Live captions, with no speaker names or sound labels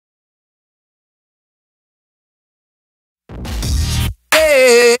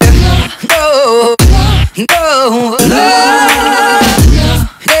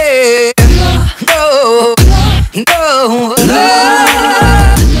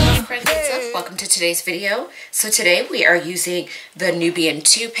today's video. So today we are using the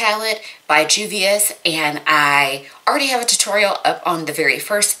Nubian2 palette by Juvia's, and I already have a tutorial up on the very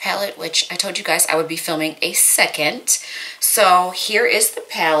first palette, which I told you guys I would be filming a second. So here is the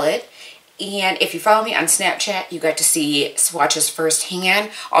palette. And if you follow me on Snapchat, you got to see swatches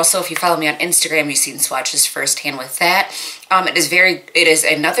firsthand. Also, if you follow me on Instagram, you've seen swatches firsthand with that. It is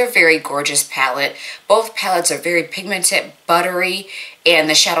another very gorgeous palette. Both palettes are very pigmented, buttery, and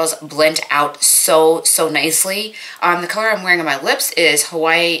the shadows blend out so nicely. The color I'm wearing on my lips is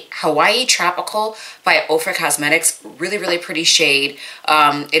Hawaii Tropical by Ofra Cosmetics. Really pretty shade.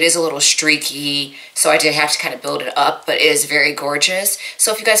 It is a little streaky, so I did have to kind of build it up, but it is very gorgeous.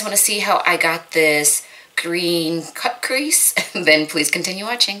 So if you guys want to see how I got this green cut crease, then please continue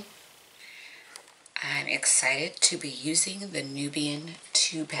watching. I'm excited to be using the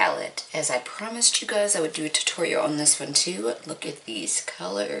Nubian2 palette. As I promised you guys, I would do a tutorial on this one too. Look at these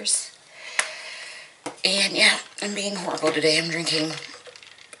colors. And yeah, I'm being horrible today. I'm drinking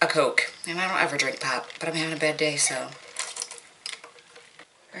a Coke. And I don't ever drink pop, but I'm having a bad day, so.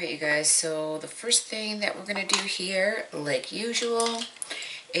 Alright, you guys, so the first thing that we're going to do here, like usual,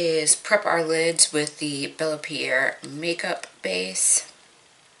 is prep our lids with the Bella Pierre makeup base.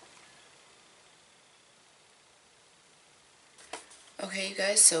 Okay, you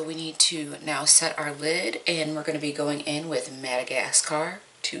guys, so we need to now set our lid, and we're going to be going in with Madagascar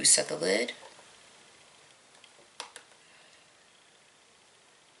to set the lid.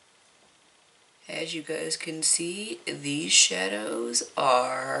 As you guys can see, these shadows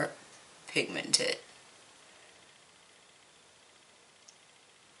are pigmented.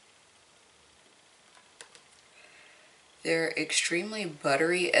 They're extremely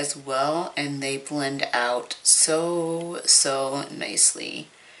buttery as well, and they blend out so nicely.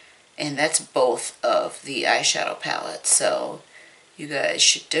 And that's both of the eyeshadow palettes, so you guys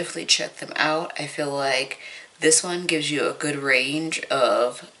should definitely check them out. I feel like this one gives you a good range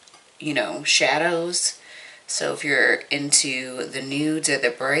of, you know, shadows. So if you're into the nudes or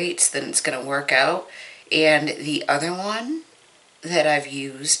the brights, then it's going to work out. And the other one that I've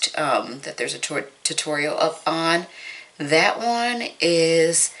used, that there's a tutorial up on, that one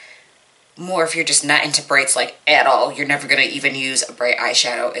is more if you're just not into brights like at all. You're never going to even use a bright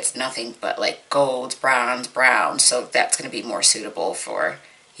eyeshadow. It's nothing but like golds, browns, browns. So that's going to be more suitable for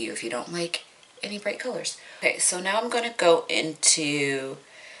you if you don't like any bright colors. Okay, so now I'm going to go into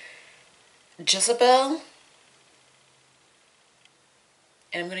Jezebel.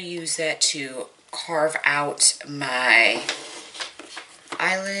 And I'm going to use that to carve out my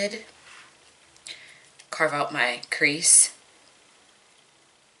eyelid. Carve out my crease.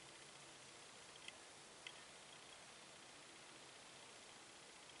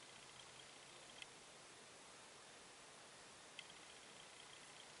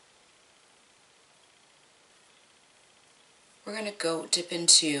 We're going to go dip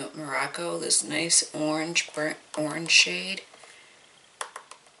into Morocco, this nice orange, burnt orange shade.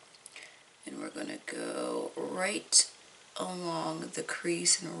 And we're going to go right along the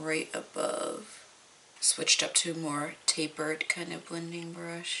crease and right above. Switched up to a more tapered kind of blending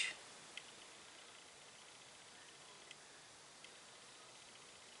brush.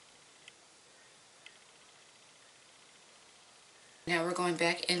 Now we're going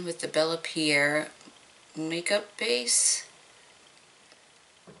back in with the Bella Pierre makeup base.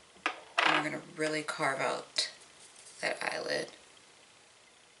 And we're going to really carve out that eyelid.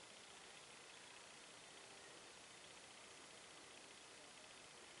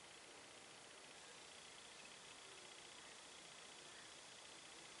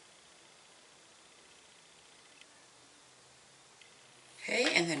 Okay,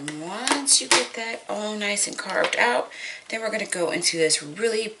 and then once you get that all nice and carved out, then we're going to go into this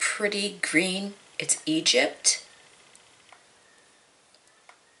really pretty green. It's Egypt.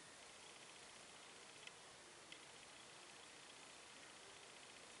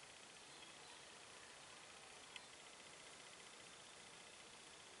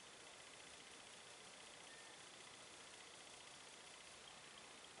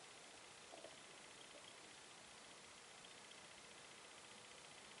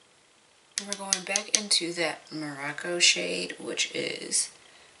 We're going back into that Morocco shade, which is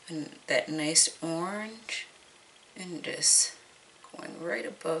that nice orange, and just going right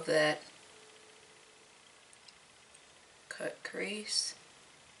above that cut crease.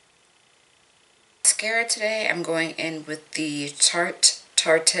 Mascara today, I'm going in with the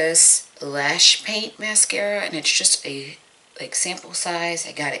Tarte's Lash Paint Mascara, and it's just a sample size.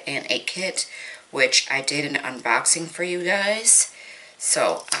 I got it in a kit, which I did an unboxing for you guys.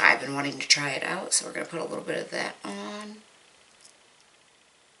 So I've been wanting to try it out, so we're going to put a little bit of that on.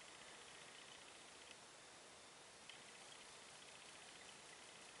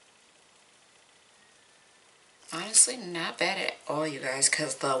 Honestly, not bad at all, you guys,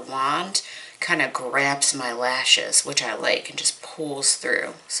 because the wand kind of grabs my lashes, which I like, and just pulls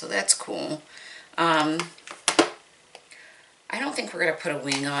through. So that's cool. I don't think we're going to put a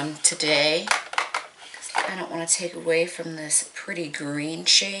wing on today. I don't want to take away from this pretty green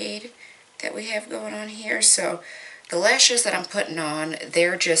shade that we have going on here. So the lashes that I'm putting on,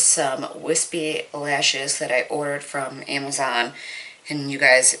 they're just some wispy lashes that I ordered from Amazon. And you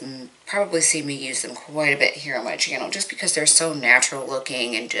guys probably see me use them quite a bit here on my channel just because they're so natural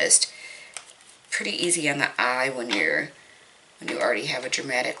looking and just pretty easy on the eye when you already have a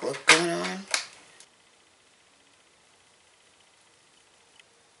dramatic look going on.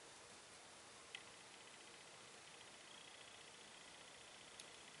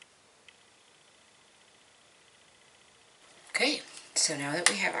 Okay, so now that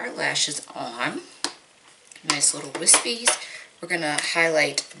we have our lashes on, nice little wispies, we're going to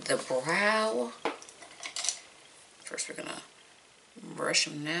highlight the brow. First we're going to brush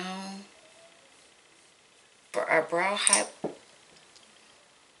them down. For our brow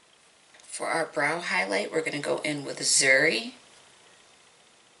highlight, we're going to go in with Zuri.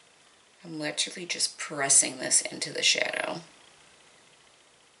 I'm literally just pressing this into the shadow.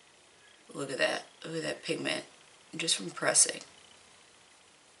 Look at that. Look at that pigment. Just from pressing.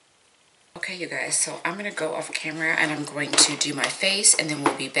 Okay, you guys, so I'm going to go off camera and I'm going to do my face, and then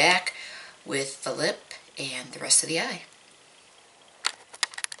we'll be back with the lip and the rest of the eye.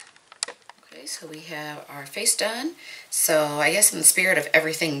 Okay, so we have our face done. So I guess in the spirit of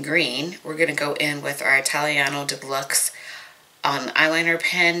everything green, we're going to go in with our Italiano Deluxe eyeliner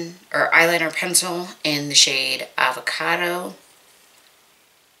pen or eyeliner pencil in the shade Avocado.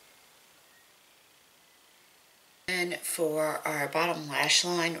 And for our bottom lash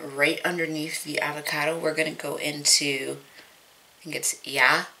line, right underneath the avocado, we're going to go into, I think it's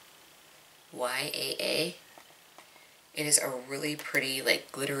Ya, Y-A-A. It is a really pretty,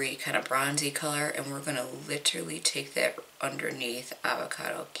 like, glittery, kind of bronzy color, and we're going to literally take that underneath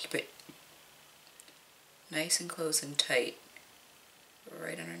avocado. Keep it nice and close and tight,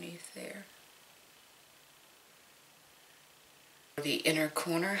 right underneath there. For the inner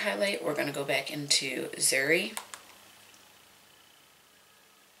corner highlight, we're going to go back into Zuri.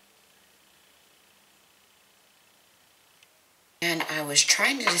 And I was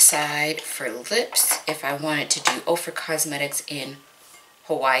trying to decide for lips if I wanted to do Ofra Cosmetics in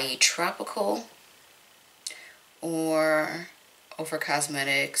Hawaii Tropical or Ofra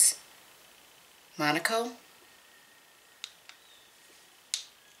Cosmetics Monaco.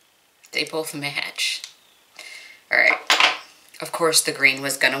 They both match. Alright, of course the green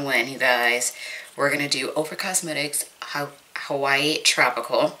was gonna win, you guys. We're gonna do Ofra Cosmetics Hawaii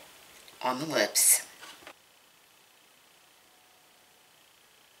Tropical on the lips.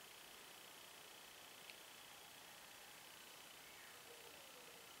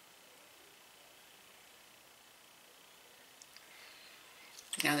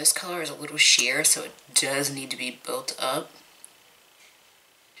 Now this color is a little sheer, so it does need to be built up.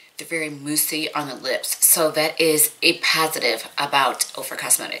 They're very moussey on the lips, so that is a positive about Ofra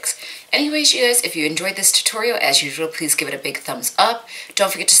Cosmetics. Anyways, you guys, if you enjoyed this tutorial, as usual, please give it a big thumbs up.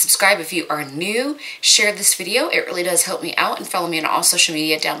 Don't forget to subscribe if you are new. Share this video. It really does help me out. And follow me on all social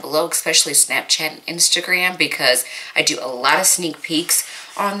media down below, especially Snapchat and Instagram, because I do a lot of sneak peeks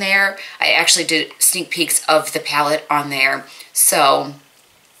on there. I actually did sneak peeks of the palette on there, so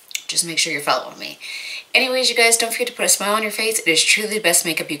just make sure you're following me. Anyways, you guys, don't forget to put a smile on your face. It is truly the best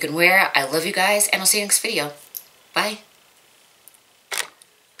makeup you can wear. I love you guys, and I'll see you next video. Bye.